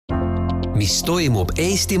mis toimub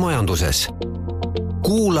Eesti majanduses.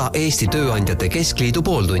 Kuula Eesti Tööandjate Keskliidu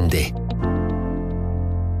pooltundi.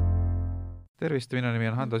 Tervist, minu nimi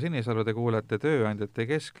on Hando Sinisalu, te kuulete Tööandjate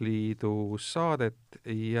Keskliidu saadet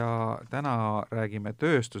ja täna räägime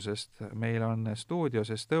tööstusest. Meil on stuudios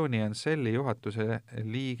Estonian Celli juhatuse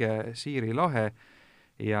liige Siiri Lahe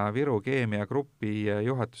ja Viru Keemia Grupi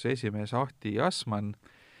juhatuse esimees Ahti Asman.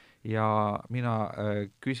 Ja mina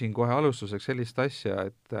küsin kohe alustuseks sellist asja,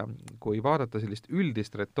 et kui vaadata sellist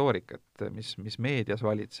üldist retoorikat, mis meedias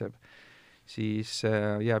valitseb, siis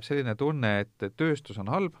jääb selline tunne, et tööstus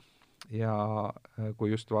on halb ja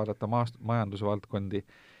kui just vaadata majandusvaldkondi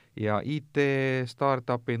ja IT,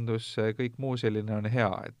 startup-indus, kõik muu selline on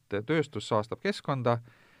hea, et tööstus saastab keskkonda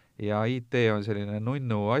ja IT on selline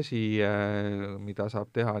nunnu asi, mida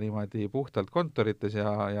saab teha niimoodi puhtalt kontorites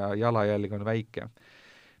ja jalajälg on väike.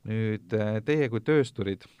 Nüüd teie kui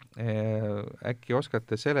töösturid, äkki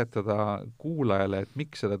oskate seletada kuulajale, et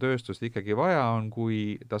miks seda tööstust ikkagi vaja on,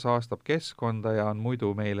 kui ta saastab keskkonda ja on muidu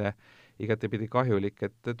meile igatepidi kahjulik,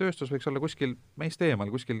 et tööstus võiks olla kuskil meist eemal,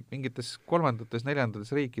 kuskil mingites 3., 4.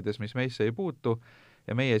 riikides, mis meisse ei puutu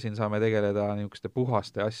ja meie siin saame tegeleda niisuguste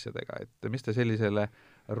puhaste asjadega, et mis te sellisele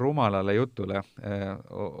rumalale jutule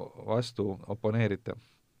vastu oponeerite?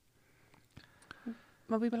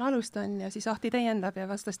 Ma võib-olla alustan ja siis Ahti täiendab ja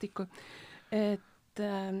vastastikku, et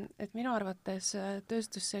minu arvates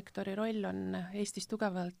tööstussektori roll on Eestis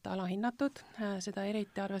tugevalt alahinnatud, seda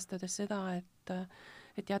eriti arvestades seda,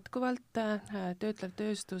 et jätkuvalt töötlev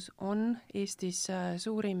tööstus on Eestis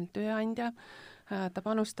suurim tööandja, ta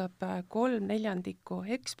panustab 3/4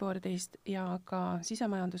 ekspordist ja ka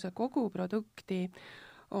sisemajanduse koguprodukti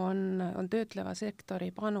on töötleva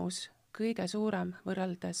sektori panus kõige suurem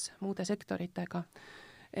võrreldes muude sektoritega.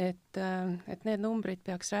 Et need numbrid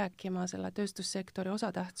peaks rääkima selle tööstussektori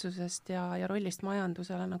osatähtsusest ja rollist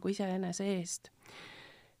majandusele nagu iseenese eest.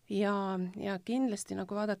 Ja kindlasti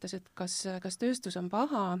nagu vaadates, et kas tööstus on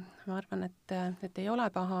paha, ma arvan, et ei ole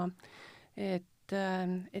paha,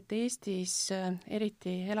 et Eestis,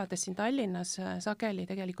 eriti elades siin Tallinnas, sageli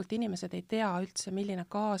tegelikult inimesed ei tea üldse, milline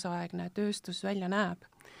kaasaegne tööstus välja näeb.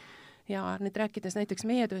 Ja nüüd rääkides näiteks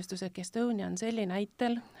meie tööstuse Estonian Celli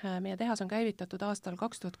näitel, meie tehas on käivitatud aastal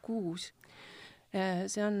 2006.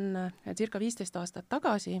 See on circa 15 aastat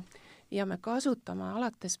tagasi ja me kasutame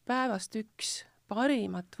alates päevast 1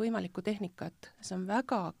 parimat võimalikku tehnikat. See on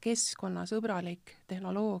väga keskkonnasõbralik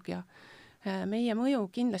tehnoloogia. Meie mõju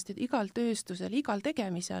kindlasti igal tööstusel, igal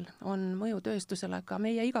tegemisel on mõju tööstusele ka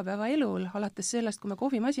meie igapäevaelul, alates sellest, kui me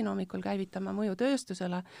kohvimasina hommikul käivitame mõju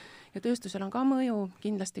tööstusele ja tööstusel on ka mõju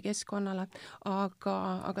kindlasti keskkonnale,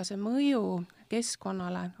 aga see mõju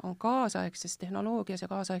keskkonnale on kaasaegses tehnoloogias ja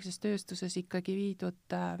kaasaegses tööstuses ikkagi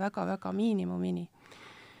viidud väga-väga miinimumini.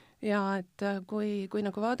 Ja et kui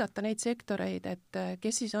nagu vaadata neid sektoreid, et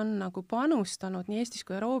kes siis on nagu panustanud nii Eestis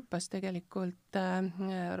kui Euroopas tegelikult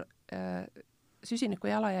süsiniku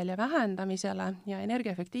jalajälje vähendamisele ja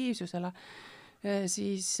energiaefektiivsusele,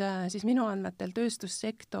 siis minu andmetel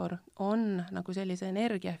tööstussektor on nagu sellise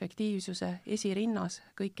energiaefektiivsuse esirinnas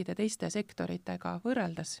kõikide teiste sektoritega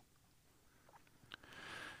võrreldes.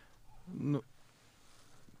 No,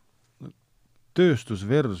 tööstus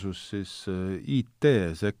versus siis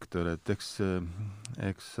IT-sektor, et eks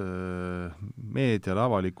meediale,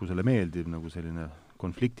 avalikkusele meeldib nagu selline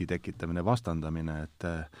konflikti tekitamine, vastandamine, et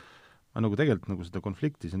ma nagu tegelikult nagu seda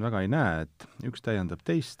konflikti siin väga ei näe, et üks täiendab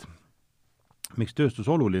teist. Miks tööstus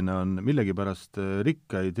oluline on, millegipärast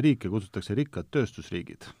rikkaid riike kutsutakse rikkad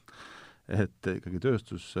tööstusriigid. Et ikkagi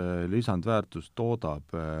tööstus lisandväärtust toodab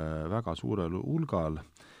väga suurel hulgal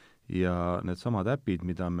ja need samad äpid,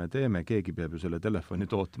 mida me teeme, keegi peab ju selle telefoni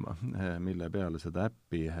tootma, mille peale seda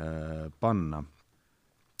äppi panna.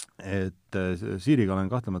 Et Siiriga olen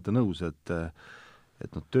kahtlemata nõus,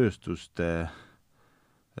 et tööstuste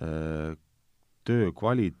töö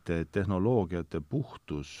kvaliteet, tehnoloogiate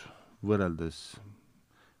puhtus võrreldes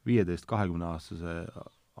 15-20 aastase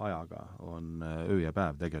ajaga on öö ja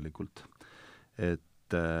päev tegelikult.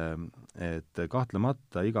 Et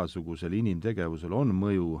kahtlemata igasugusel inimtegevusel on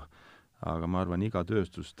mõju, aga ma arvan, iga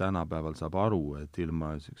tööstus tänapäeval saab aru, et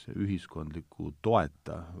ilma ühiskondliku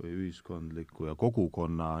toeta või ühiskondliku ja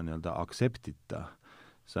kogukonna nii-öelda akseptita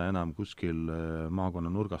sa enam kuskil maakonna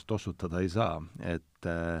nurgast tossutada ei saa.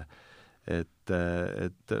 Et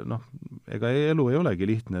noh, ega elu ei olegi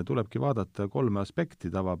lihtne, tulebki vaadata 3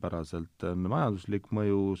 aspekti tavapäraselt, on majanduslik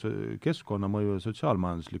mõju, keskkonnamõju ja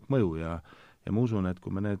sotsiaalmajanduslik mõju ja ma usun, et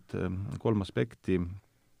kui me need 3 aspekti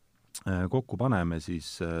kokku paneme,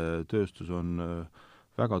 siis tööstus on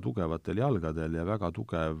väga tugevatel jalgadel ja väga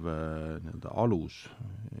tugev alus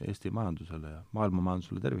Eesti majandusele ja maailma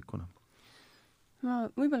majandusele tervikuna. Ma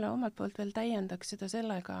võib-olla omalt poolt veel täiendaks seda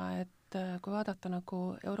sellega, et kui vaadata nagu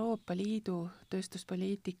Euroopa Liidu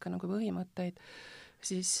tööstuspoliitika nagu põhimõtteid,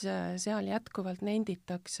 siis seal jätkuvalt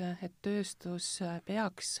nenditakse, et tööstus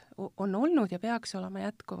on olnud ja peaks olema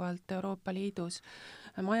jätkuvalt Euroopa Liidus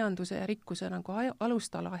majanduse ja rikkuse nagu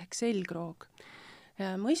alustala ehk selgroog.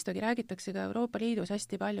 Mõistagi räägitakse ka Euroopa Liidus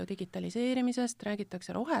hästi palju digitaliseerimisest,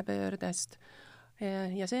 räägitakse rohepöördest,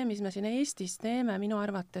 ja see, mis me siin Eestis teeme, minu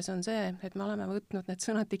arvates on see, et me oleme võtnud need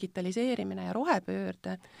sõnad digitaliseerimine ja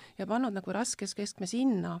rohepöörde ja pannud nagu raskes keskme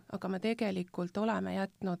sinna, aga me tegelikult oleme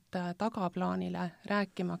jätnud tagaplaanile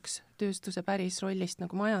rääkimaks tööstuse päris rollist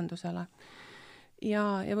nagu majandusele. Ja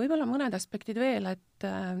võib-olla mõned aspektid veel,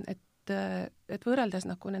 et võrreldes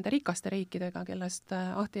nagu nende rikaste riikidega, kellest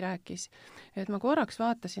Ahti rääkis, et ma korraks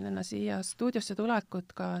vaatasin enne siia stuudiosse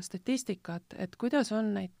tulekut ka statistikat, et kuidas on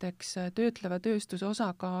näiteks töötleva tööstuse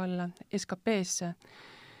osakaal SKP-sse,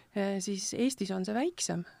 siis Eestis on see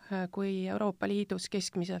väiksem kui Euroopa Liidus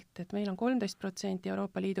keskmiselt, et meil on 13%,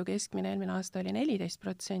 Euroopa Liidu keskmine eelmine aasta oli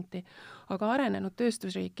 14%, aga arenenud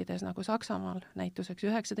tööstusriikides nagu Saksamaal näituseks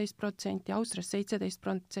 19%, Austrias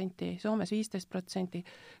 17%, Soomes 15%,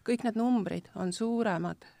 kõik need numbrid on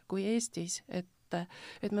suuremad kui Eestis, et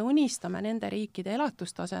me unistame nende riikide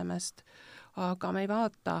elatustasemest, aga me ei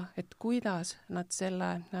vaata, et kuidas nad selle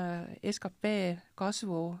SKP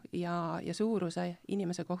kasvu ja suuruse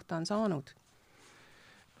inimese kohta on saanud.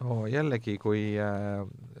 No jällegi, kui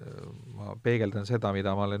ma peegeldan seda,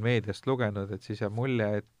 mida ma olen meediast lugenud, et siis jääb mulje,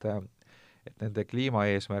 et nende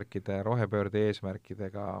kliimaeesmärkide, rohepöörde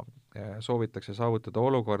eesmärkidega soovitakse saavutada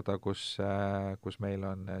olukorda, kus meil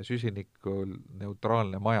on süsinikul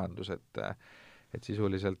neutraalne majandus, et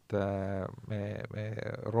sisuliselt me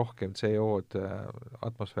rohkem CO-d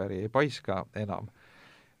atmosfääri ei paiska enam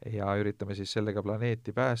ja üritame siis sellega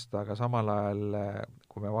planeeti päästa, aga samal ajal,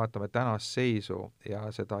 kui me vaatame tänast seisu ja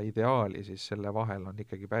seda ideaali, siis selle vahel on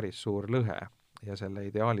ikkagi päris suur lõhe ja selle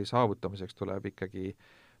ideaali saavutamiseks tuleb ikkagi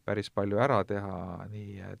päris palju ära teha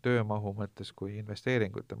nii töömahu mõttes kui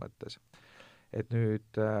investeeringute mõttes. Et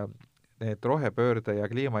nüüd need rohepöörde ja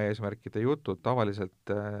kliimaeesmärkide jutud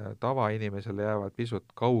tavaliselt tavainimesele jäävad pisut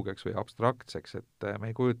kaugeks või abstraktseks, et me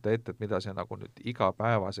ei kujuta ette, et mida see nagu nüüd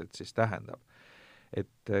igapäevaselt siis tähendab.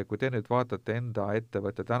 Et kui te nüüd vaatate enda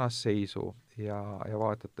ettevõtte tänast seisu ja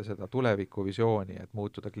vaatate seda tulevikuvisiooni, et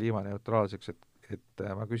muutuda kliimaneutraalseks, et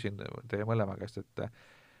ma küsin teie mõlema käest, et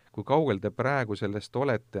kui kaugel te praegu sellest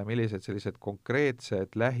olete ja millised sellised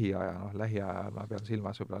konkreetsed lähiaja, ma pean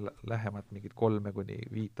silmas võib-olla lähemat mingid 3 kuni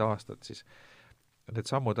 5 aastat, siis need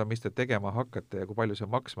sammud on, mis te tegema hakkate ja kui palju see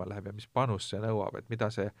maksma läheb ja mis panus see nõuab, et mida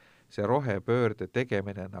see rohepöörde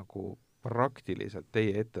tegemine nagu praktiliselt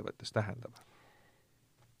teie ettevõttes tähendab?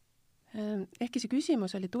 Ehkki see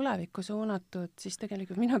küsimus oli tulevikku suunatud, siis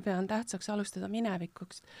tegelikult mina pean tähtsaks alustada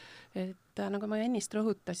minevikuks. Et nagu ma ennist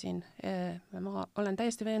rõhutasin, ma olen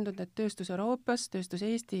täiesti veendunud, et tööstus Euroopas, tööstus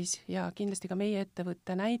Eestis ja kindlasti ka meie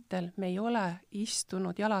ettevõtte näitel me ei ole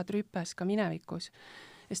istunud jalad rüpes ka minevikus.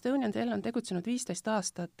 Estonian Cell on tegutsenud 15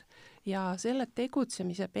 aastat ja selle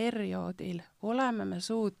tegutsemise perioodil oleme me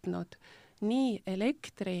suutnud nii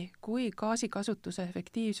elektri kui gaasikasutuse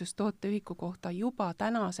efektiivsust tooteühiku kohta juba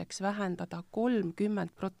tänaseks vähendada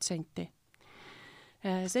 30%.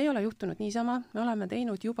 See ei ole juhtunud niisama, me oleme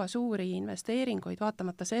teinud juba suuri investeeringuid,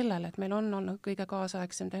 vaatamata sellele, et meil on olnud kõige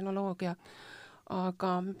kaasaegsem tehnoloogia,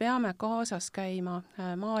 aga me peame kaasas käima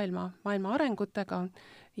maailma arengutega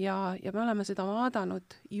ja me oleme seda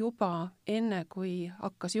vaadanud juba enne, kui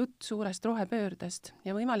hakkas jutt suurest rohepöördest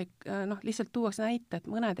ja võimalik, lihtsalt tuuaks näited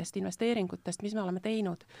mõnedest investeeringutest, mis me oleme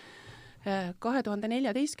teinud.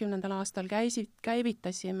 2014. aastal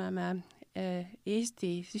käivitasime me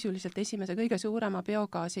Eesti sisuliselt esimese kõige suurema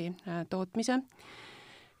biogaasi tootmise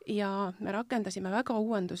ja me rakendasime väga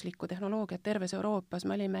uuenduslikku tehnoloogiat terves Euroopas.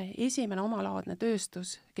 Me olime esimene omalaadne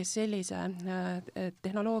tööstus, kes sellise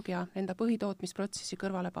tehnoloogia enda põhitootmisprotsessi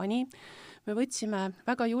kõrvale pani. Me võtsime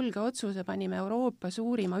väga julge otsuse, panime Euroopa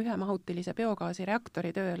suurima ühemahutilise biogaasi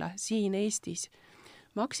reaktori tööle siin Eestis.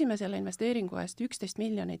 Maksime selle investeeringu eest 11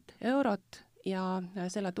 miljonit eurot ja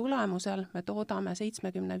selle tulemusel me toodame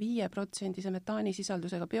 75%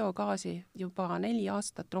 metaanisisaldusega biogaasi juba 4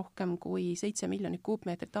 aastat rohkem kui 7 miljonit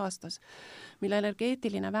kuupmeetrit aastas, mille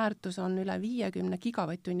energeetiline väärtus on üle 50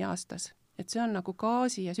 gigavatt-tunni aastas. Et see on nagu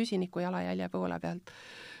gaasi ja süsiniku jalajälje poole pealt.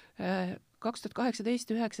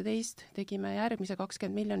 2018-2019 tegime järgmise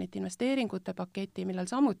 20 miljonit investeeringute paketi, millel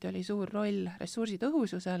samuti oli suur roll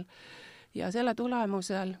ressursitõhususel ja selle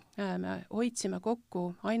tulemusel me hoidsime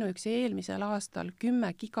kokku ainuüksi eelmisel aastal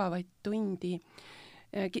 10 gigavatt-tundi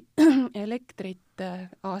elektrit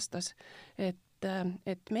aastas. Et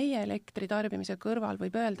et meie elektritarbimise kõrval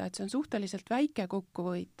võib öelda, et see on suhteliselt väike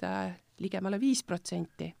kokkuhoid, ligemale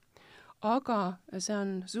 5%, aga see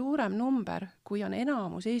on suurem number, kui on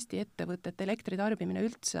enamus Eesti ettevõtete elektritarbimine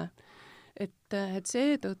üldse. Et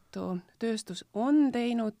seetõttu tööstus on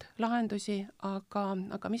teinud lahendusi,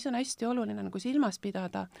 aga mis on hästi oluline nagu silmas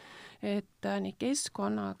pidada, et nii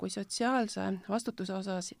keskkonna kui sotsiaalse vastutuse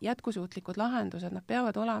osas jätkusuutlikud lahendused, nad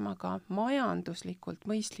peavad olema ka majanduslikult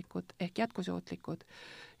mõistlikud ehk jätkusuutlikud.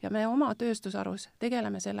 Ja me oma tööstusarus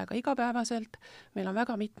tegeleme sellega igapäevaselt, meil on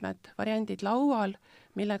väga mitmed variandid laual,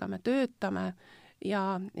 millega me töötame,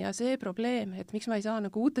 ja see probleem, et miks ma ei saa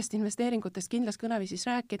nagu uutest investeeringutest kindlas kõneviisis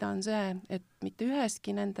rääkida, on see, et mitte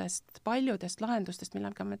ühestki nendest paljudest lahendustest,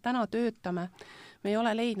 millega me täna töötame, me ei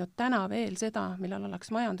ole leidnud täna veel seda, millal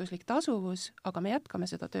oleks majanduslik tasuvus, aga me jätkame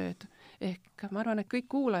seda tööd. Ehk ma arvan, et kõik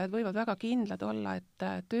kuulajad võivad väga kindlad olla, et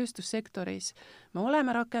tööstussektoris me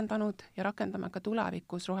oleme rakendanud ja rakendame ka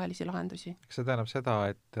tulevikus rohelisi lahendusi. See tähendab seda,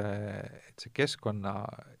 et see keskkonna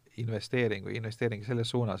investeering selles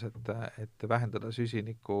suunas, et vähendada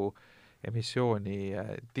süsiniku emissiooni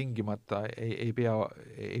tingimata ei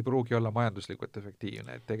pruugi olla majanduslikult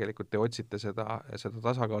efektiivne, et tegelikult te otsite seda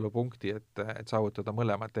tasakaalupunkti, et saavutada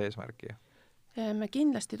mõlemat eesmärki. Me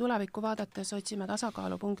kindlasti tulevikku vaadates otsime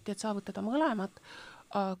tasakaalupunkti, et saavutada mõlemat,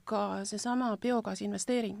 aga seesama biogaasi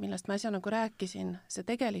investeering, millest ma äsja nagu rääkisin, see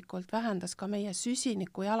tegelikult vähendas ka meie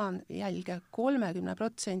süsiniku jalajälge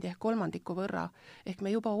 30% ehk kolmandiku võrra. Ehk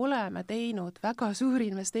me juba oleme teinud väga suuri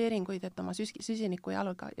investeeringuid, et oma süsiniku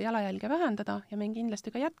jalajälge vähendada ja me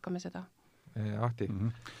kindlasti ka jätkame seda. Ahti?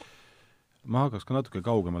 Ma hakkaks ka natuke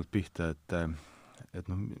kaugemalt pihta, et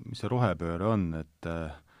noh, mis see rohepööre on, et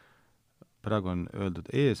praegu on öeldud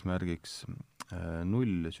eesmärgiks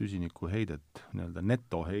 0 süsinikuheidet, nii-öelda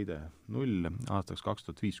netoheide 0 aastaks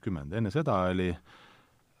 2050. Enne seda oli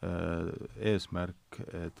eesmärk,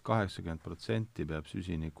 et 80% peab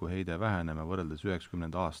süsinikuheide vähenema võrreldes 90.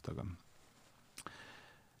 aastaga.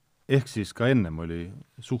 Ehk siis ka ennem oli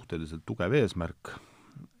suhteliselt tugev eesmärk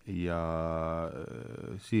ja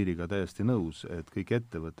Siiriga täiesti nõus, et kõik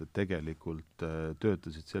ettevõtted tegelikult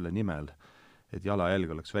töötasid selle nimel, et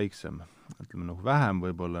jalajälg oleks väiksem. Ütleme, vähem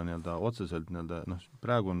võib-olla nii-öelda otseselt nii-öelda,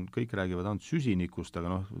 praegu kõik räägivad ainult süsinikust,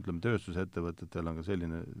 aga ütleme, tööstusettevõtetel on ka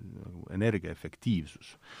selline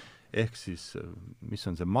energiaefektiivsus. Ehk siis, mis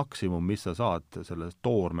on see maksimum, mis sa saad selle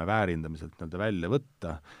toorme väärindamiselt nii-öelda välja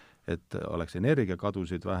võtta, et oleks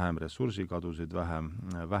energiakadusid vähem, ressursikadusid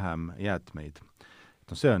vähem jäätmeid.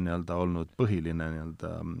 See on nii-öelda olnud põhiline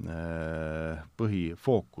nii-öelda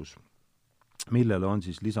põhifookus, millele on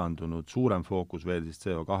siis lisandunud suurem fookus veel siis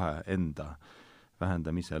CO2 enda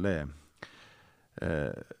vähendamisele.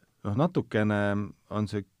 Natukene on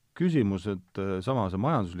see küsimus, et sama see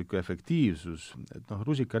majandusliku efektiivsus, et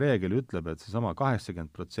rusikareegel ütleb, et see sama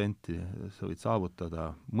 80% sa võid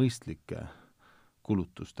saavutada mõistlike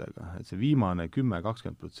kulutustega, et see viimane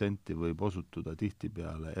 10-20% võib osutuda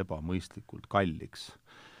tihtipeale ebamõistlikult kalliks.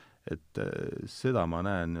 Et seda ma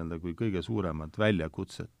näen nii-öelda kui kõige suuremat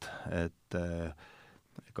väljakutset, et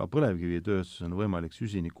ka põlevkivitööstus on võimalik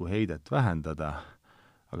süsinikuheidet vähendada,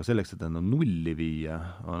 aga selleks, et enda nulli viia,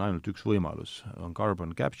 on ainult üks võimalus, on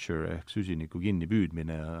carbon capture ehk süsiniku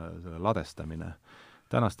kinnipüüdmine ja selle ladestamine.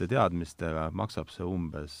 Tänaste teadmistega maksab see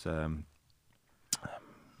umbes,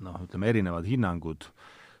 ütleme, erinevad hinnangud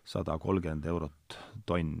 130 eurot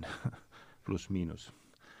tonn pluss miinus.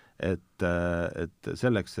 Et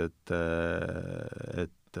selleks, et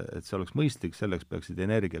see oleks mõistlik, selleks peaksid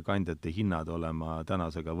energiakandjate hinnad olema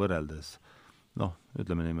tänasega võrreldes,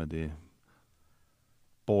 ütleme niimoodi,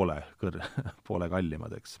 poole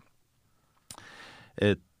kallimad, eks.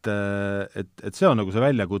 Et see on nagu see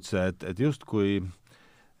väljakutse, et justkui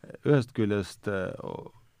ühest küljest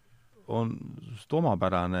on just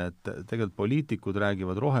omapärane, et tegelikult poliitikud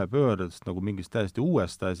räägivad rohepöördest nagu mingist täiesti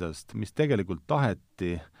uuest asjast, mis tegelikult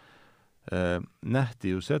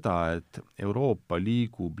nähti ju seda, et Euroopa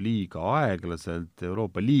liigub liiga aeglaselt,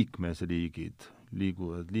 Euroopa liikmesriigid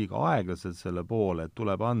liiguvad liiga aeglaselt selle poole, et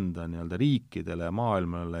tuleb anda nii-öelda riikidele,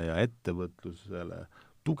 maailmale ja ettevõtlusele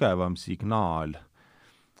tugevam signaal.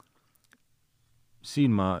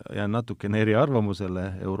 Siin ma jään natukene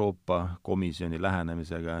eriarvamusele Euroopa Komisjoni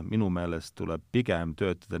lähenemisega. Minu meelest tuleb pigem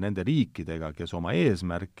töötada nende riikidega, kes oma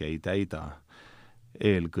eesmärke ei täida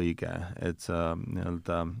eelkõige, et sa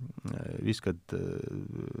nii-öelda viskad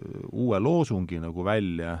uue loosungi nagu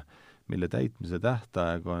välja, mille täitmise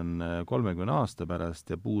tähtaeg on 30 aasta pärast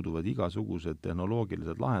ja puuduvad igasugused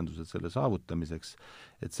tehnoloogilised lahendused selle saavutamiseks,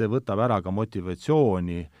 et see võtab ära ka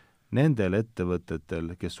motivatsiooni nendel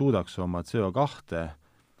ettevõtetel, kes suudaks oma CO2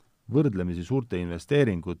 võrdlemisi suurte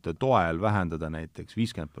investeeringute toel vähendada näiteks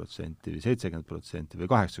 50% või 70% või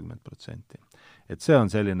 80%. Et see on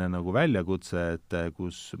selline nagu väljakutse, et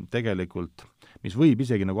kus tegelikult, mis võib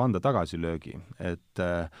isegi nagu anda tagasilöögi,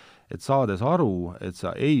 et saades aru, et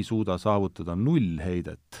sa ei suuda saavutada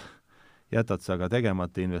nullheidet, jätad sa ka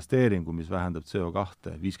tegemata investeeringu, mis vähendab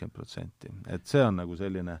CO2 50%. Et see on nagu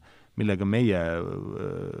selline, millega meie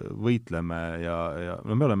võitleme ja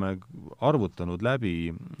no me oleme arvutanud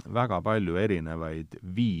läbi väga palju erinevaid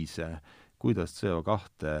viise, kuidas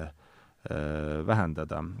CO2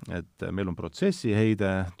 vähendada. Et meil on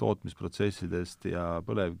protsessiheide tootmisprotsessidest ja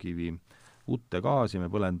põlevkivi gaasi me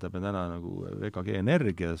põlendame täna nagu VKG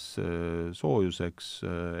energias soojuseks,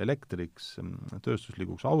 elektriks,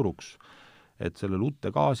 tööstuslikuks auruks, et sellel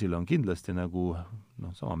gaasil on kindlasti nagu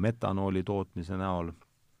sama metanooli tootmise näol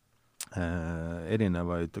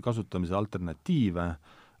erinevaid kasutamise alternatiive,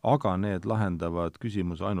 aga need lahendavad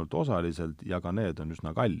küsimuse ainult osaliselt ja ka need on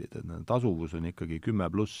üsna kallid, et tasuvus on ikkagi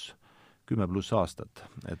 10+ aastat.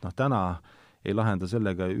 Et täna ei lahenda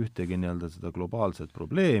sellega ühtegi seda globaalset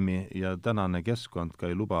probleemi ja tänane keskkond ka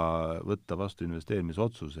ei luba võtta vastu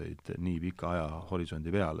investeerimisotsuseid nii pika aja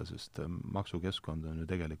horisondi peale, sest maksukeskkond on ju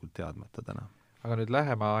tegelikult teadmata täna. Aga nüüd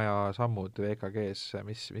lähema aja sammud VKG-s,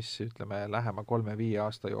 mis ütleme, lähema 3-5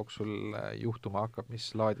 aasta jooksul juhtuma hakkab,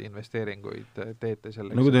 mis laadi investeeringuid teete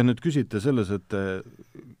selleks? No kui te nüüd küsite selles, et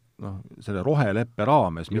selle roheleppe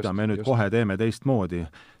raames, mida me nüüd kohe teeme teistmoodi,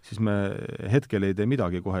 siis me hetkel ei tee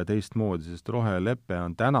midagi kohe teistmoodi, sest roheleppe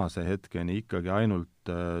on tänase hetkeni ikkagi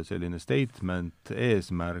ainult selline statement,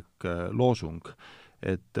 eesmärk, loosung,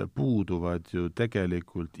 et puuduvad ju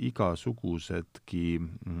tegelikult igasugusedki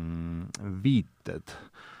viited,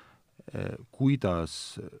 kuidas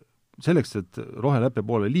selleks, et roheleppe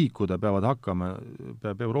poole liikuda,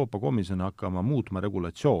 peab Euroopa Komisjon hakkama muutma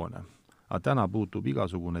regulatsioone. Aga täna puutub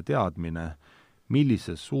igasugune teadmine,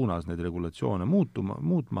 millises suunas neid regulatsioone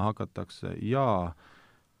muutma hakatakse ja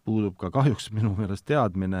puudub ka kahjuks minu meelest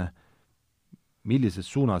teadmine, millises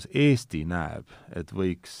suunas Eesti näeb, et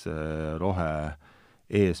võiks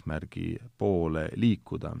eesmärgi poole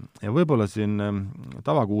liikuda. Ja võib-olla siin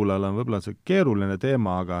tavakuulajal on võib-olla see keeruline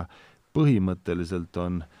teema, aga põhimõtteliselt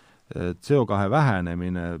on CO2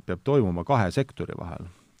 vähenemine peab toimuma 2 sektori vahel.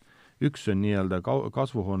 Üks on nii-öelda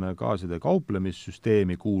kasvuhoonegaaside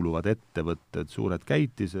kauplemissüsteemi kuuluvad ettevõtted, suured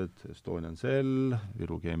käitised, Estonian Cell,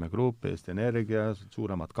 Viru Keemia Grupp, Eesti Energia,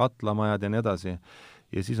 suuremad katlamajad ja nii edasi.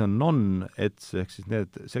 Ja siis on non-ETS ehk siis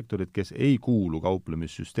need sektorid, kes ei kuulu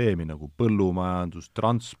kauplemissüsteemi nagu põllumajandus,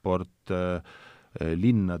 transport,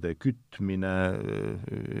 linnade kütmine,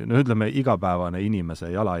 ütleme igapäevane inimese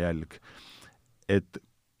jalajälg. Et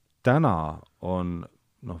täna on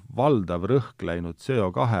valdav rõhk läinud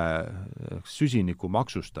CO2 süsiniku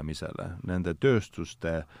maksustamisele, nende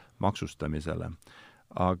tööstuste maksustamisele.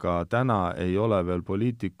 Aga täna ei ole veel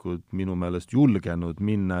poliitikud minu meelest julgenud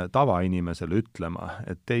minna tavainimesele ütlema,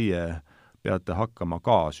 et teie peate hakkama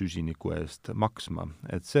ka süsiniku eest maksma.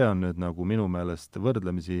 Et see on nüüd nagu minu meelest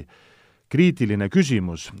võrdlemisi kriitiline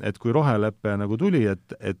küsimus, et kui roheleppe nagu tuli,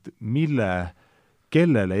 et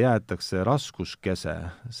kellele jäetakse raskuskese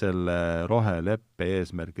selle roheleppe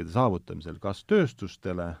eesmärkide saavutamisel, kas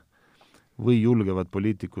tööstustele või julgevad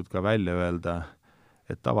poliitikud ka välja öelda,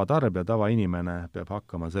 et tavatarbija, tavainimene peab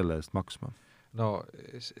hakkama selle eest maksma. No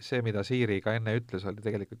see, mida Siiri ka enne ütles, oli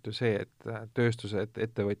tegelikult ju see, et tööstused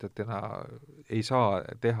ettevõtjatena ei saa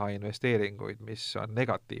teha investeeringuid, mis on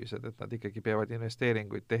negatiivsed, et nad ikkagi peavad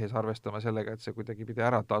investeeringuid tehes arvestama sellega, et see kuidagi pidi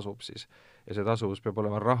ära tasub siis. Ja see tasuvus peab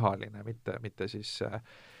olema rahaline, mitte siis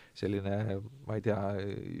selline, ma ei tea,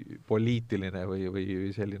 poliitiline või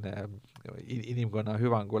selline inimkonna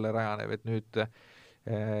hüvangule rajanev, et nüüd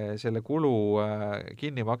selle kulu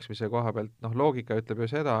kinnimaksmise koha pealt, loogika ütleb ju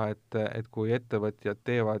seda, et kui ettevõtjad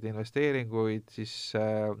teevad investeeringuid, siis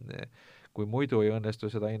kui muidu ei õnnestu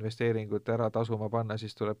seda investeeringut ära tasuma panna,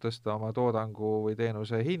 siis tuleb tõsta oma toodangu või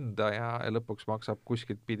teenuse hinda ja lõpuks maksab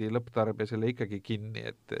kuskilt pidi lõpptarbija selle ikkagi kinni,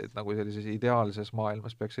 et nagu sellises ideaalses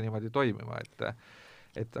maailmas peaks see niimoodi toimima,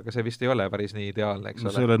 aga see vist ei ole päris nii ideaalne, eks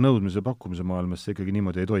ole? See ei ole nõudmise pakkumise maailmas, see ikkagi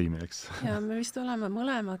niimoodi ei toimi, eks? Ja me vist oleme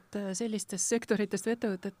mõlemad sellistest sektoritest või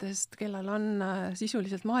ettevõtetest, kellel on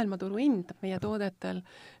sisuliselt maailmaturu hind meie toodetel,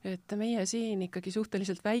 et meie siin ikkagi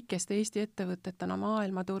suhteliselt väikeste Eesti ettevõtetena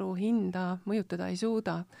maailmaturu hinda mõjutada ei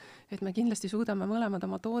suuda. Et me kindlasti suudame mõlemad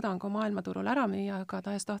oma toodangu maailmaturul ära müüa, aga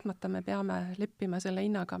tahes-tahtmata me peame leppima selle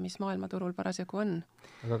hinnaga, mis maailmaturul parasjagu on.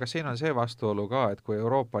 Aga kas siin on see vastuolu ka, et kui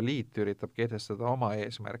Euroopa Liit üritab kehtestada oma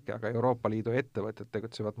eesmärke, aga Euroopa Liidu ettevõtted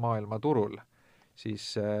tegutsevad maailmaturul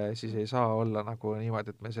siis ei saa olla nagu niimoodi,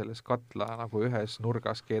 et me selles katla nagu ühes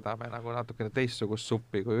nurgas keedame nagu natukene teistsugust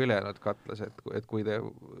suppi kui ülejäänud katlas, et kui te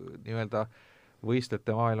nii-öelda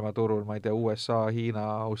võistlete maailmaturul, ma ei tea, USA,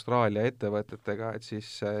 Hiina, Austraalia ettevõtetega, et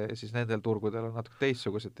siis nendel turgudel on natuke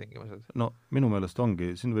teistsugused tingimused. No minu meelest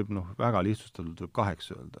ongi, siin võib väga lihtsustatult võib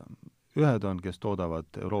 2 öelda. Ühed on, kes toodavad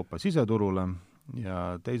Euroopa siseturule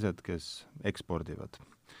ja teised, kes ekspordivad.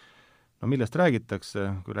 No millest räägitakse,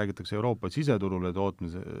 kui räägitakse Euroopa siseturule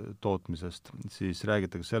tootmisest, siis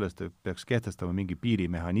räägitakse sellest, et peaks kehtestama mingi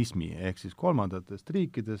piirimehhanismi, ehk siis kolmandatest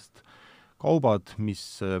riikidest kaubad,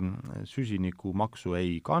 mis süsinikumaksu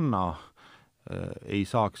ei kanna, ei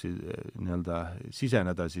saaks nii-öelda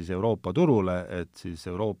siseneda siis Euroopa turule, et siis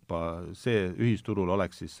Euroopa, see ühisturul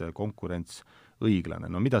oleks siis konkurents õiglane.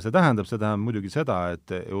 No mida see tähendab? See tähendab muidugi seda, et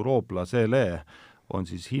eurooplasele on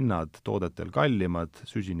siis hinnad toodetel kallimad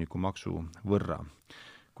süsinikumaksu võrra.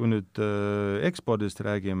 Kui nüüd ekspordist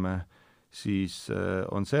räägime, siis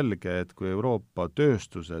on selge, et kui Euroopa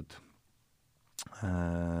tööstused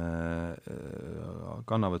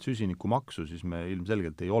kannavad süsinikumaksu, siis me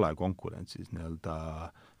ilmselgelt ei ole konkurentsis nii-öelda,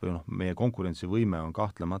 või meie konkurentsivõime on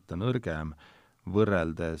kahtlemata nõrgem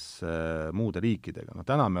võrreldes muude riikidega.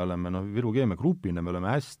 Täna me oleme, Viru Keemia Grupina me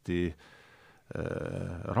oleme hästi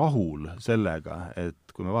rahul sellega,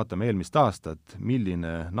 et kui me vaatame eelmist aastat,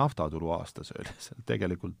 milline naftaturu aasta see oli,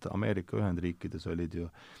 tegelikult Ameerika Ühendriikides olid ju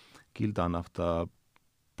kildanafta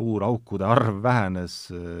puuraukude arv vähenes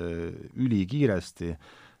ülikiiresti,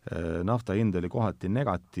 nafta hind oli kohati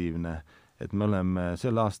negatiivne, et me oleme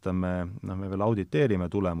sel aasta, me veel auditeerime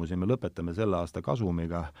tulemusi, me lõpetame selle aasta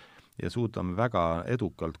kasumiga ja suudame väga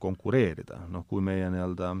edukalt konkureerida. Kui meie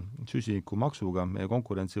nii-öelda süsinikumaksuga meie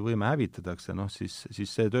konkurentsivõime hävitatakse,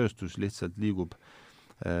 siis see tööstus lihtsalt liigub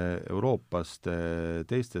Euroopast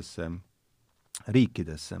teistesse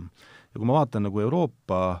riikidesse. Ja kui ma vaatan nagu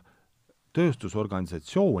Euroopa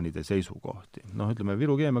tööstusorganisatsioonide seisukohti, ütleme,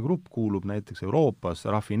 Viru Keemia Grupp kuulub näiteks Euroopas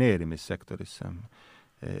rafineerimissektorisse.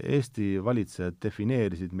 Eesti valitsejad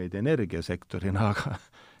defineerisid meid energiasektorina, aga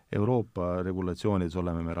Euroopa regulatsioonides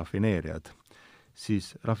oleme me rafineerijad.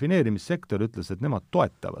 Siis rafineerimissektor ütles, et nemad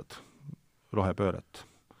toetavad rohepööret.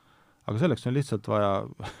 Aga selleks on lihtsalt vaja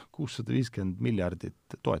 650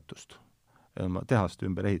 miljardit toetust tehaste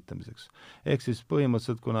ümber ehitamiseks. Ehk siis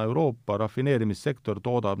põhimõtteliselt, kuna Euroopa rafineerimissektor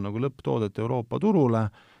toodab nagu lõpptoodet Euroopa turule,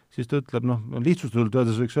 siis ta ütleb, lihtsustatult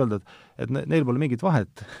öeldes võiks öelda, et neil pole mingit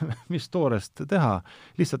vahet, mis toorest teha,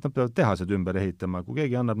 lihtsalt nad peavad tehased ümber ehitama. Kui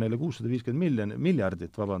keegi annab neile 650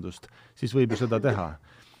 miljardit, siis võib ju seda teha.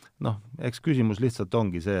 Eks küsimus lihtsalt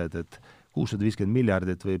ongi see, et 650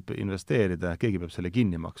 miljardit võib investeerida, keegi peab selle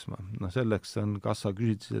kinni maksma. Selleks on, kas sa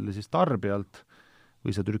küsid selle siis tarbijalt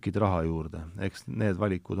või sa trükid raha juurde. Eks need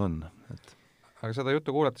valikud on. Aga seda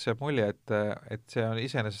juttu kuulates jääb mulje, et see on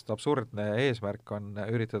iseenesest absurdne eesmärk on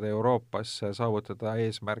üritada Euroopas saavutada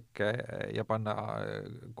eesmärke ja panna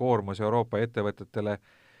koormus Euroopa ettevõtetele,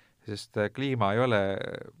 sest kliima ei ole,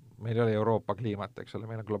 meil ei ole Euroopa kliimat, eks ole,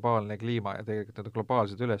 meil on globaalne kliima ja tegelikult need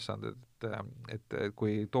globaalsed ülesanded, et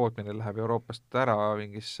kui tootmine läheb Euroopast ära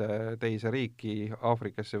mingisse teise riiki,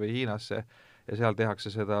 Aafrikasse või Hiinasse ja seal tehakse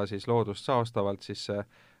seda siis loodust saastavalt, siis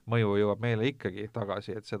mõju jõuab meile ikkagi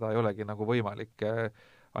tagasi, et seda ei olegi nagu võimalik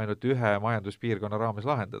ainult ühe majanduspiirkonna raames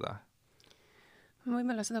lahendada. Ma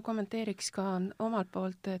võib-olla seda kommenteeriks ka omalt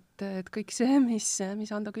poolt, et kõik see,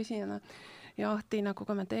 mis Ando küsijana ja Ahti nagu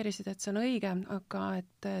kommenteerisid, et see on õige, aga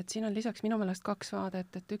et siin on lisaks minu meelest 2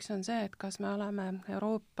 vaadet, et üks on see, et kas me oleme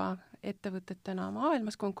Euroopa ettevõtetena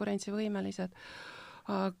maailmas konkurentsivõimelised,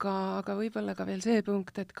 aga võib-olla ka veel see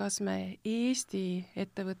punkt, et kas me Eesti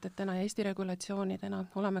ettevõtetena ja Eesti regulatsioonidena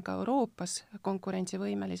oleme ka Euroopas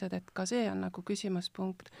konkurentsivõimelised, et ka see on nagu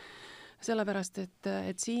küsimuspunkt. Sellepärast,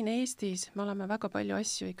 et siin Eestis me oleme väga palju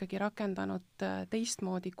asju ikkagi rakendanud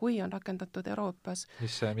teistmoodi, kui on rakendatud Euroopas.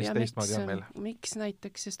 Mis teistmoodi on meil? Miks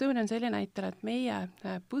näiteks? Estonian Celli näitel, et meie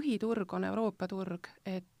põhiturg on Euroopa turg,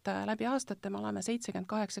 et läbi aastate me oleme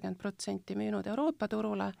 70-80% müünud Euroopa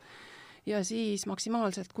turule ja siis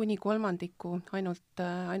maksimaalselt kuni 1/3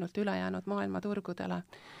 ainult ülejäänud maailmaturgudele.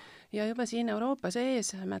 Ja juba siin Euroopa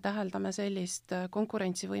sees me täheldame sellist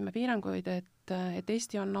konkurentsivõime piiranguid, et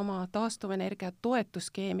Eesti on oma taastuvenergia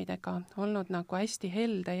toetusskeemidega olnud nagu hästi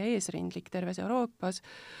helde ja eesrindlik terves Euroopas,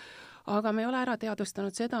 aga me ei ole ära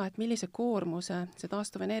teadvustanud seda, et millise koormuse see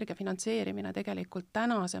taastuvenergia finantseerimine tegelikult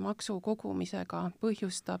tänase maksukogumisega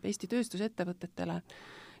põhjustab Eesti tööstusettevõtetele.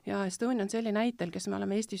 ja Estonian Celli näitel, kes me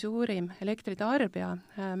oleme Eesti suurim elektritarbija,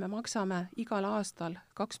 me maksame igal aastal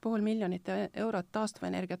 2,5 miljonit eurot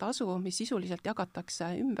taastuvenergia tasu, mis sisuliselt jagatakse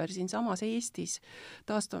ümber siinsamas Eestis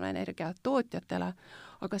taastuvenergia tootjatele,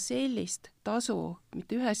 aga sellist tasu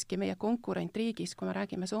mitte üheski meie konkurentriigis, kui me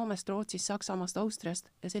räägime Soomest, Rootsist, Saksamaast, Austriast,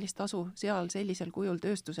 ja sellist tasu seal sellisel kujul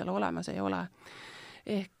tööstusel olemas ei ole.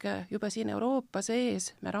 Ehk juba siin Euroopa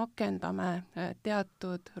sees me rakendame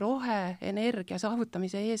teatud roheenergia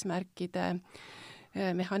saavutamise eesmärkide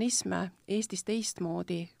mehhanisme Eestis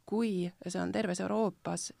teistmoodi, kui see on terves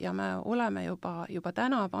Euroopas, ja me oleme juba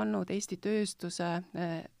täna pannud Eesti tööstuse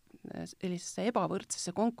sellisesse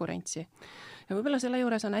ebavõrdsesse konkurentsi. Ja võib-olla selle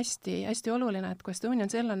juures on hästi oluline, et kui Estonian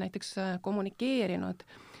Cell on näiteks kommunikeerinud,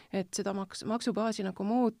 et seda maksubaasi nagu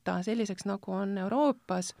muuta selliseks, nagu on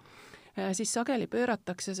Euroopas, siis sageli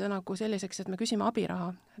pööratakse see nagu selliseks, et me küsime abiraha.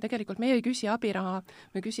 Tegelikult meie ei küsi abiraha,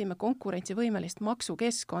 me küsime konkurentsivõimelist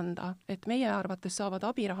maksukeskkonda, et meie arvates saavad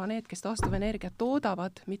abiraha need, kes taastuvenergiat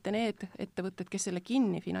toodavad, mitte need ettevõtted, kes selle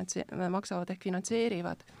kinni maksavad ehk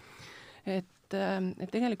finantseerivad. Et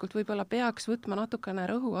tegelikult võib-olla peaks võtma natukene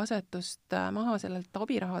rõhuasetust maha sellelt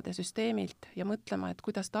abirahade süsteemilt ja mõtlema, et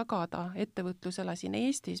kuidas tagada ettevõtlusele siin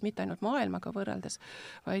Eestis, mitte ainult maailmaga võrreldes,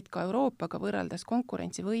 vaid ka Euroopaga võrreldes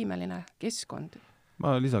konkurentsivõimeline keskkond.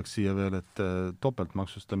 Ma lisaks siia veel, et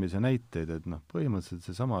topeltmaksustamise näiteid, et põhimõtteliselt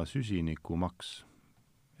seesama süsinikumaks.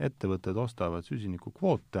 Ettevõtted ostavad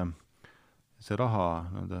süsinikukvoote, see raha,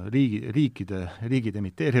 riigid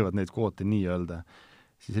emiteerivad neid kvoote nii-öelda,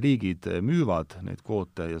 siis riigid müüvad neid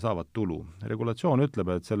kvoote ja saavad tulu. Regulatsioon ütleb,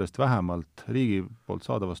 et sellest vähemalt, riigi poolt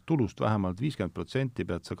saadavast tulust vähemalt 50%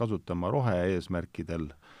 pead sa kasutama rohe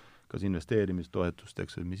eesmärkidel, kas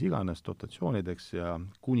investeerimistoetusteks või mis iganes dotatsioonideks, ja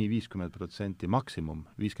kuni 50% maksimum,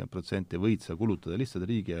 50% võid sa kulutada lihtsalt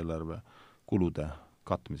riigieelarve kulude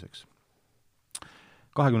katmiseks.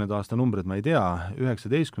 20 aasta numbrid ma ei tea,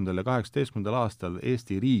 19. ja 18. aastal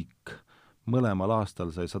Eesti riik mõlemal aastal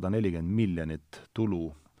sai 140 miljonit tulu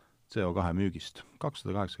CO2 müügist,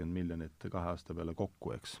 280 miljonit 2 aasta peale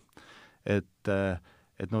kokku, eks. Et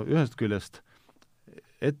ühest küljest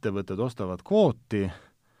ettevõtted ostavad kvooti,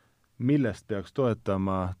 millest peaks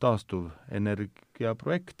toetama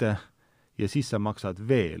taastuvenergiaprojekte ja siis sa maksad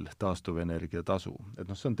veel taastuvenergia tasu. Et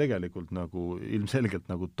see on tegelikult nagu ilmselgelt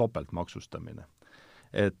nagu topeltmaksustamine.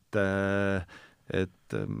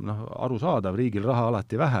 Arusaadav, riigil raha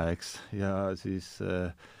alati vähe, eks, ja siis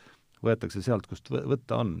võetakse sealt, kust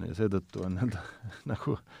võtta on, ja seetõttu on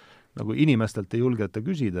nagu inimestelt ei julgeta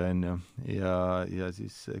küsida, ja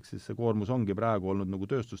siis eks siis see koormus ongi praegu olnud nagu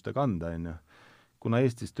tööstuste kanda, Kuna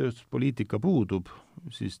Eestis tööstuspoliitika puudub,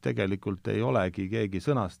 siis tegelikult ei olegi keegi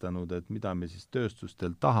sõnastanud, et mida me siis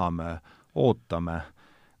tööstustel tahame, ootame,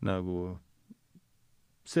 nagu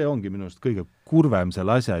see ongi minu arust kõige kurvem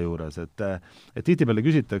selle asja juures, et tihtipeale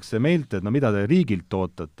küsitakse meilt, et mida te riigilt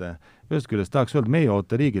ootate. Ühest küljest tahaks öelda, me ei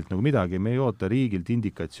oota riigilt nagu midagi, me ei oota riigilt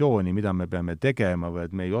indikatsiooni, mida me peame tegema või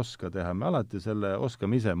et me ei oska teha. Me alati selle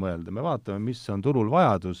oskame ise mõelda. Me vaatame, mis on turul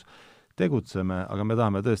vajadus, tegutseme, aga me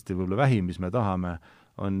tahame tõesti võib-olla vähim, mis me tahame,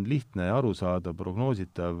 on lihtne ja arusaadav,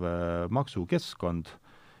 prognoositav maksukeskkond.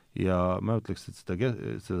 Ja ma ütleks, et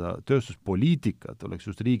seda tööstuspoliitikat oleks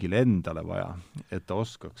just riigile endale vaja, et ta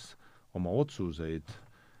oskaks oma otsuseid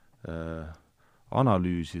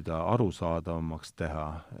analüüsida, arusaadavamaks teha,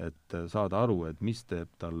 et saada aru, et mis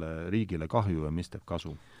teeb talle riigile kahju ja mis teeb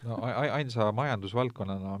kasu. No ainsa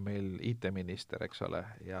majandusvaldkonnana on meil IT-minister, eks ole,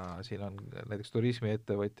 ja siin on näiteks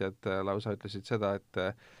turismiettevõtjad lausa ütlesid seda, et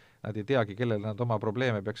nad ei teagi, kellele nad oma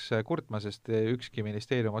probleeme peaks kurtma, sest ükski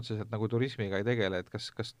ministeerium otseselt nagu turismiga ei tegele, et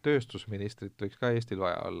kas tööstusministrit võiks ka Eestil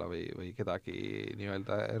vaja olla või kedagi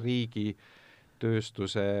nii-öelda riigi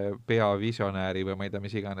tööstuse peavisionääri või ma ei tea,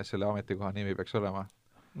 mis iganes selle ametikoha nimi peaks olema?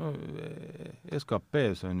 No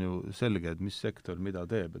SKP-s on ju selge, et mis sektor mida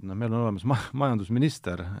teeb, et meil on olemas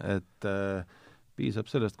majandusminister, et piisab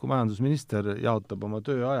sellest, kui majandusminister jaotab oma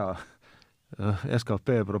tööaja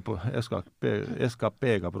SKP-ga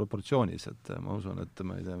proportsioonis, et ma usun, et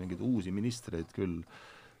ma ei tea, mingeid uusi ministreid küll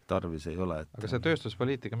tarvis ei ole. Aga see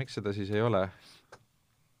tööstuspoliitika, miks seda siis ei ole?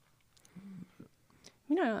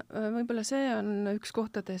 Võib-olla see on üks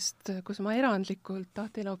kohtadest, kus ma erandlikult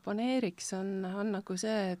tahtile oponeeriks, on nagu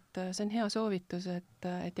see, et see on hea soovitus, et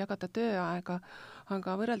jagada tööaega,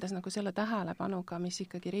 aga võrreldes nagu selle tähelepanuga, mis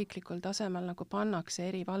ikkagi riiklikul tasemel nagu pannakse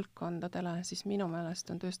eri valdkondadele, siis minu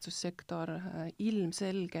meelest on tööstussektor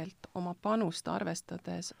ilmselgelt oma panust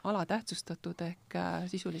arvestades alatähtsustatud ehk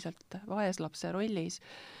sisuliselt vaeslapse rollis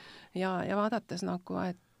ja vaadates nagu,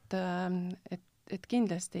 et et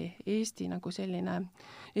kindlasti Eesti nagu selline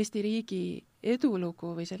Eesti riigi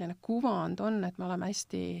edulugu või selline kuvand on, et me oleme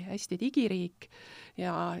hästi, hästi digiriik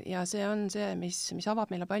ja see on see, mis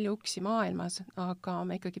avab meile palju uksi maailmas, aga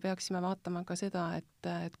me ikkagi peaksime vaatama ka seda,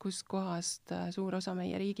 et kust kohast suur osa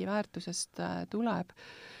meie riigi väärtusest tuleb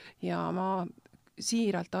ja ma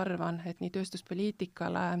siiralt arvan, et nii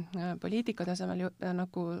tööstuspoliitikale, poliitika tasemel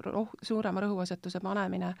nagu suurema rõhuasetuse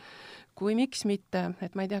panemine, kui miks mitte,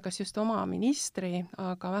 et ma ei tea, kas just oma ministri,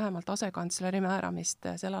 aga vähemalt asekantsleri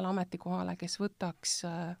määramist sellele ametikohale, kes võtaks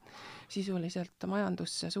sisuliselt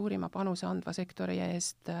majandusse suurima panuse andva sektori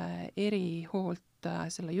eest erihoolt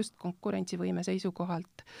selle just konkurentsivõime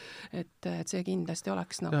seisukohalt, et see kindlasti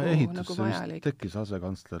oleks nagu vajalik. Tekkis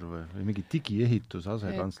asekantsler või mingi digiehitus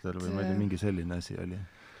asekantsler või ma ei tea, mingi selline asi oli.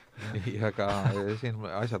 Aga siin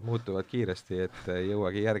asjad muutuvad kiiresti, et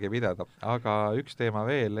jõuagi järgi pidada. Aga üks teema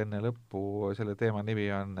veel enne lõppu, selle teema nimi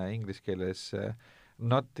on inglise keeles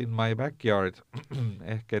Not in my backyard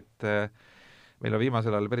ehk et meil on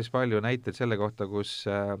viimasel ajal päris palju näiteid selle kohta, kus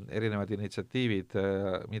erinevad initsiatiivid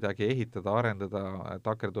midagi ehitada, arendada,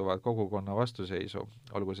 takerduvad kogukonna vastuseisu,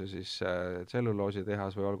 olgu see siis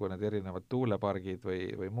tselluloositehas või olgu need erinevad tuulepargid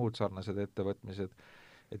või muud sarnased ettevõtmised,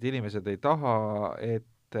 et inimesed ei taha,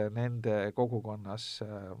 et nende kogukonnas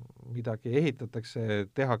midagi ehitatakse,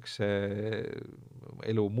 tehakse,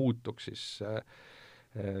 elu muutuks siis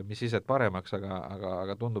mis ise paremaks,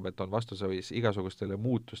 aga tundub, et on vastuseis igasugustele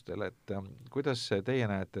muutustele, et kuidas teie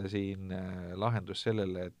näete siin lahendus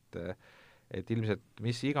sellele, et ilmselt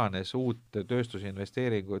mis iganes uut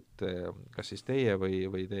tööstusinvesteeringut, kas siis teie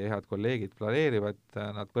või teie head kolleegid planeerivad,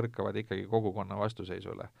 nad põrkavad ikkagi kogukonna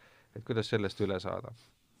vastuseisule. Et kuidas sellest üle saada?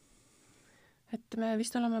 Et me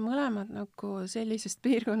vist oleme mõlemad nagu sellisest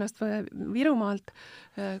piirkonnast või Virumaalt,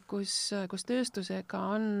 kus tööstusega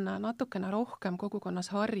on natukene rohkem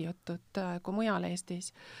kogukonnas harjutud kui mujal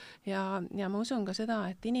Eestis. Ja ma usun ka seda,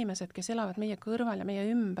 et inimesed, kes elavad meie kõrval ja meie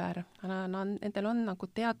ümber, nendel on nagu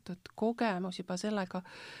teatud kogemus juba sellega,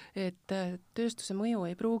 et tööstuse mõju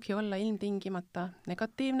ei pruugi olla ilmtingimata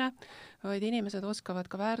negatiivne, vaid inimesed oskavad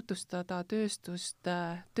ka väärtustada tööstust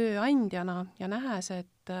tööandjana ja nähes, et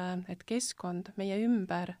keskkond meie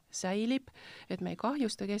ümber säilib, et me ei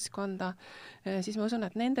kahjusta keskkonda, siis ma usun,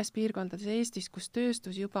 et nendes piirkondades Eestis, kus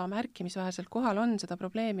tööstus juba märkimisväärselt kohal on, seda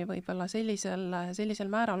probleemi võib-olla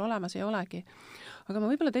sellisel määral olemas ei olegi. Aga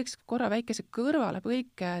ma võib-olla teeks korra väikese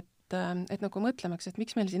kõrvalepõike, et nagu mõtlemaks, et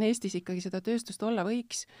miks meil siin Eestis ikkagi seda tööstust olla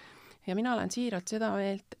võiks. Ja mina olen siiralt seda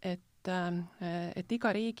meelt, et iga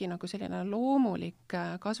riigi nagu selline loomulik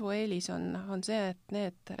kasvueelis on see, et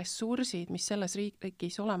need ressursid, mis selles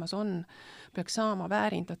riigis olemas on, peaks saama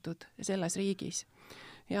väärindatud selles riigis.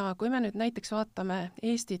 Ja kui me nüüd näiteks vaatame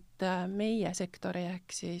Eestit meie sektori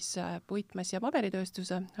ehk siis puitmass- ja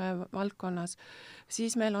paberitööstuse valdkonnas,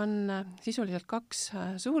 siis meil on sisuliselt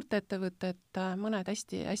 2 suurt ettevõtet, mõned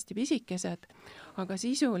hästi pisikesed, aga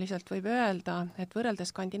sisuliselt võib öelda, et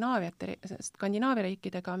võrreldes Skandinaavia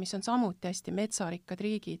riikidega, mis on samuti hästi metsarikkad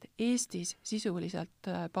riigid, Eestis sisuliselt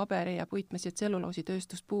paberi- ja puitmass- ja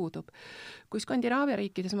tselluloositööstus puudub. Kui Skandinaavia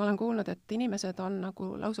riikides ma olen kuulnud, et inimesed on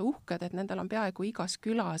nagu lausa uhked, et nendel on peaaegu igas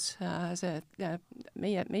külas see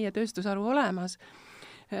meie tööstusharu olemas,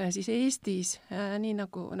 siis Eestis, nii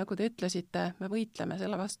nagu te ütlesite, me võitleme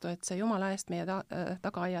selle vastu, et see jumala eest meie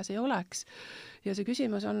tagaaias ei oleks. Ja see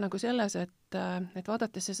küsimus on nagu selles, et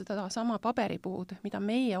vaadates seda sama paberipuud, mida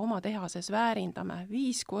meie oma tehases väärindame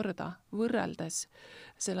 5 korda võrreldes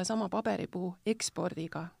selle sama paberipuu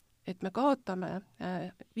ekspordiga, et me kaotame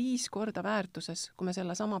 5 korda väärtuses, kui me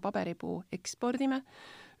selle sama paberipuu ekspordime,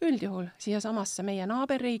 üldjuhul siia samasse meie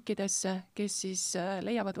naaberriikidesse, kes siis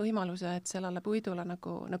leiavad võimaluse, et sellele puidule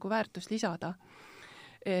nagu väärtust lisada.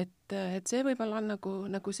 Et see võib-olla on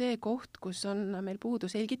nagu see koht, kus on meil puudu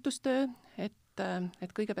selgitustöö,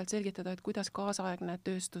 et kõigepealt selgitada, et kuidas kaasaegne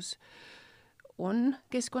tööstus on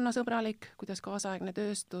keskkonnasõbralik, kuidas kaasaegne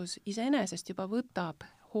tööstus iseenesest juba võtab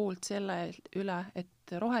hoolt selle üle,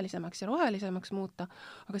 et rohelisemaks ja rohelisemaks muuta,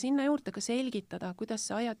 aga sinna juurde ka selgitada, kuidas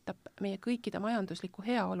see aitab meie kõikide majanduslikku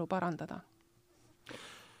heaolu parandada.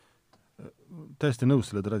 Täiesti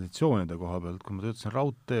nõus selle traditsioonide koha pealt, kui ma töötasin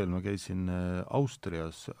raudteel, ma käisin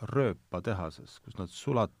Austrias rööpatehases, kus nad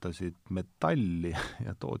sulatasid metalli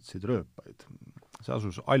ja tootsid rööpaid. See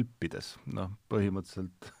asus Alpides,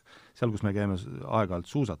 põhimõtteliselt seal, kus me käime aeg-ajalt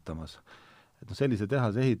suusatamas. Et sellise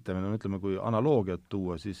tehase ehitamine, ütleme, kui analoogiat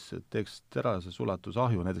tuua, siis teeks terase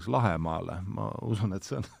sulatusahju näiteks Lahemaale. Ma usun, et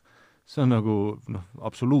see on nagu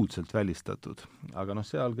absoluutselt välistatud. Aga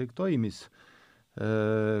seal kõik toimis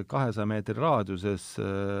 200 meetri raadiuses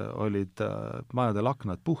olid majadel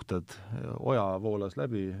aknad puhtad, oja voolas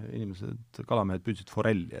läbi, inimesed, kalamehed püüdsid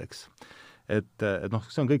forelli, eks. Et noh,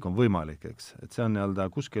 see kõik on võimalik, eks. Et see on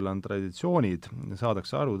kuskil on traditsioonid,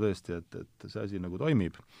 saadakse aru tõesti, et see asi nagu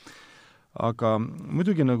toimib. Aga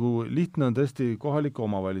muidugi nagu lihtne on tõesti kohalikke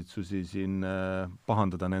omavalitsusi siin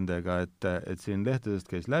pahandada nendega, et siin lehtedest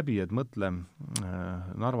käis läbi, et mõtle,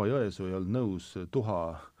 Narva Jõesuu ei olnud nõus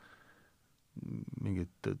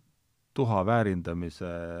mingit tuha väärindamise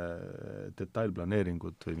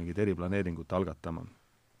detailplaneeringut või mingit eriplaneeringut algatama.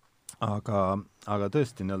 Aga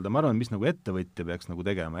tõesti, ma arvan, mis nagu ettevõtja peaks nagu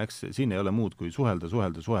tegema, eks siin ei ole muud kui suhelda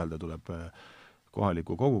tuleb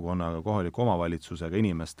kohaliku kogukonnaga, kohaliku omavalitsusega,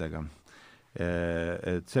 inimestega.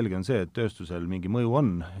 Et selge on see, et tööstusel mingi mõju on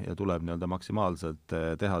ja tuleb maksimaalselt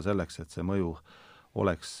teha selleks, et see mõju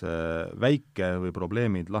oleks väike või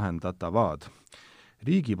probleemid lahendatavad.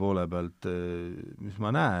 Riigi poole pealt, mis ma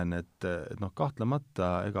näen, et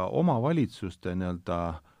kahtlemata ega omavalitsuste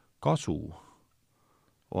kasu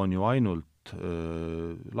on ju ainult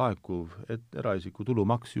laekuv eraisiku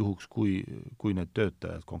tulumaks juhuks, kui need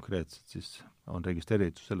töötajad konkreetselt siis on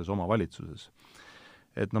registreeritud selles omavalitsuses.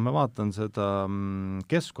 Et ma vaatan seda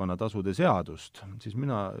keskkonnatasude seadust, siis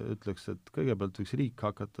mina ütleks, et kõigepealt võiks riik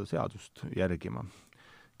hakata seadust järgima.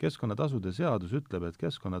 Keskkonnatasude seadus ütleb, et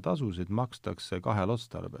keskkonnatasusid makstakse 2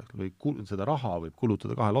 otstarbel või seda raha võib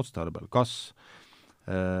kulutada 2 otstarbel, kas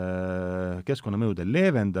keskkonnamõjude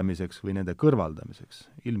leevendamiseks või nende kõrvaldamiseks.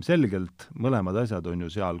 Ilmselgelt mõlemad asjad on ju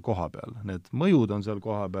seal koha peal. Need mõjud on seal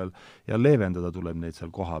koha peal ja leevendada tuleb neid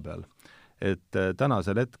seal koha peal. Et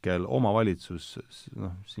tänasel hetkel omavalitsus,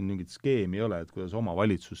 siin mingit skeemi ei ole, et kuidas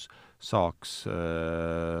omavalitsus saaks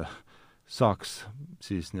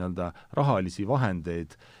siis rahalisi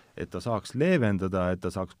vahendeid, et ta saaks leevendada, et ta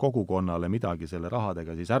saaks kogukonnale midagi selle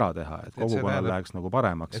rahadega siis ära teha, et kogukonnal läheks nagu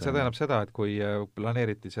paremaks. Et see tähendab seda, et kui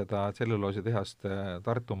planeeriti seda tselluloositehast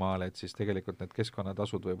Tartumaale, et siis tegelikult need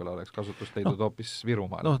keskkonnatasud võib-olla oleks kasutust leidnud hoopis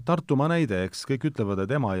Virumaal. Tartumaa näide, eks kõik ütlevad,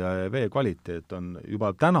 et Emajõe vee kvaliteet on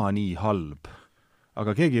juba täna nii halb,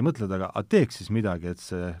 aga keegi ei mõtle, aga teeks siis midagi, et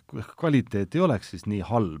see kvaliteet ei oleks siis nii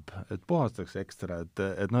halb, et puhastaks ekstra, et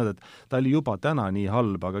ta oli juba täna nii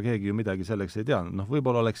halb, aga keegi ju midagi selleks ei teadnud.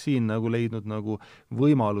 Võib-olla oleks siin leidnud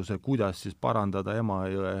võimaluse, kuidas siis parandada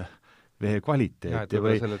Emajõe vee kvaliteeti. Ja, et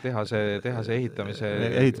või selle tehase ehitamise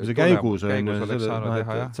käigus oleks saanud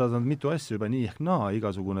teha, jah. Sa saad mitu asja juba nii ehk naa,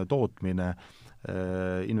 igasugune tootmine,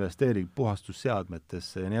 investeering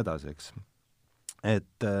puhastusseadmetesse ja nii edasi, eks.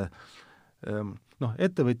 Et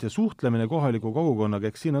ettevõtja suhtlemine kohaliku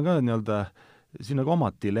kogukonnaga, eks siin on ka siin on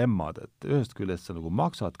omad dilemmad, et ühest küljest sa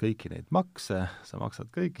maksad kõiki neid makse, sa maksad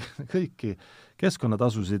kõiki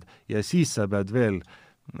keskkonnatasusid ja siis sa pead veel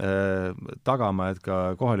tagama, et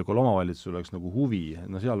ka kohalikul omavalitsusel oleks huvi,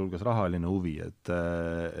 sealhulgas rahaline huvi,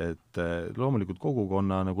 et loomulikult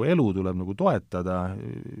kogukonna elu tuleb toetada,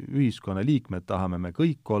 ühiskonna liikmed tahame me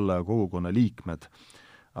kõik olla kogukonna liikmed.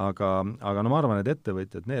 Aga ma arvan, et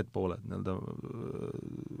ettevõtjad need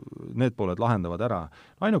pooled lahendavad ära.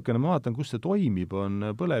 Ainukene ma vaatan, kus see toimib,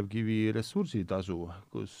 on põlevkivi ressursitasu,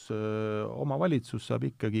 kus omavalitsus saab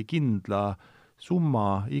ikkagi kindla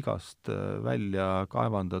summa igast välja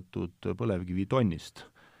kaevandatud põlevkivi tonnist.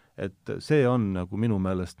 Et see on minu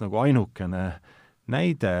meelest ainukene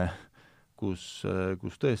näide, kus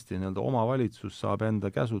tõesti omavalitsus saab enda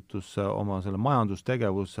käsutusse oma selle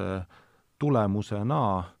majandustegevuse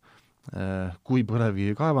tulemusena, kui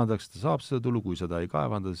põlevkivi kaevandatakse, ta saab seda tulu, kui seda ei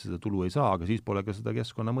kaevanda, seda tulu ei saa, aga siis pole ka seda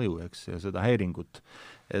keskkonnamõju, eks, ja seda häiringut.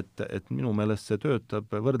 Et minu meelest see töötab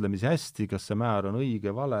võrdlemisi hästi, kas see määr on õige,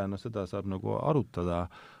 vale, seda saab arutada,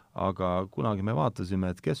 aga kunagi me vaatasime,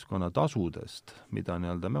 et keskkonnatasudest, mida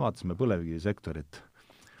me vaatasime põlevkivisektorit,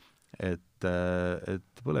 et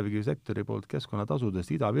põlevkivisektori poolt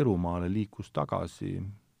keskkonnatasudest Ida-Virumaale liikus tagasi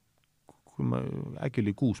äkki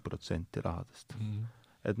oli 6% rahadest.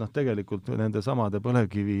 Et tegelikult nende samade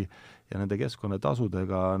põlevkivi ja nende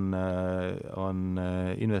keskkonnatasudega on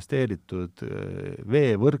investeeritud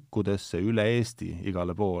veevõrkudesse üle Eesti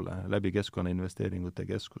igale poole läbi Keskkonnainvesteeringute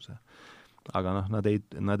Keskuse. Aga nad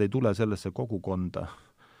ei tule sellesse kogukonda,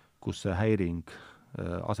 kus see häiring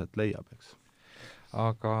aset leiab, eks.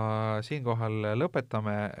 Aga siinkohal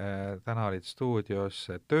lõpetame. Täna olid stuudios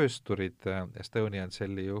töösturid, Estonian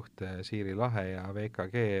Celli juht Siiri Lahe ja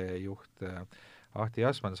VKG juht Ahti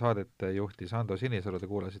Asman, saadet juhtis Ando Sinisalu, te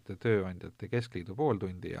kuulasite Tööandjate Keskliidu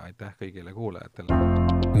pooltundi ja aitäh kõigile kuulajatele.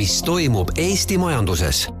 Mis toimub Eesti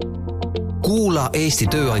majanduses? Kuula Eesti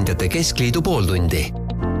Tööandjate Keskliidu pooltundi.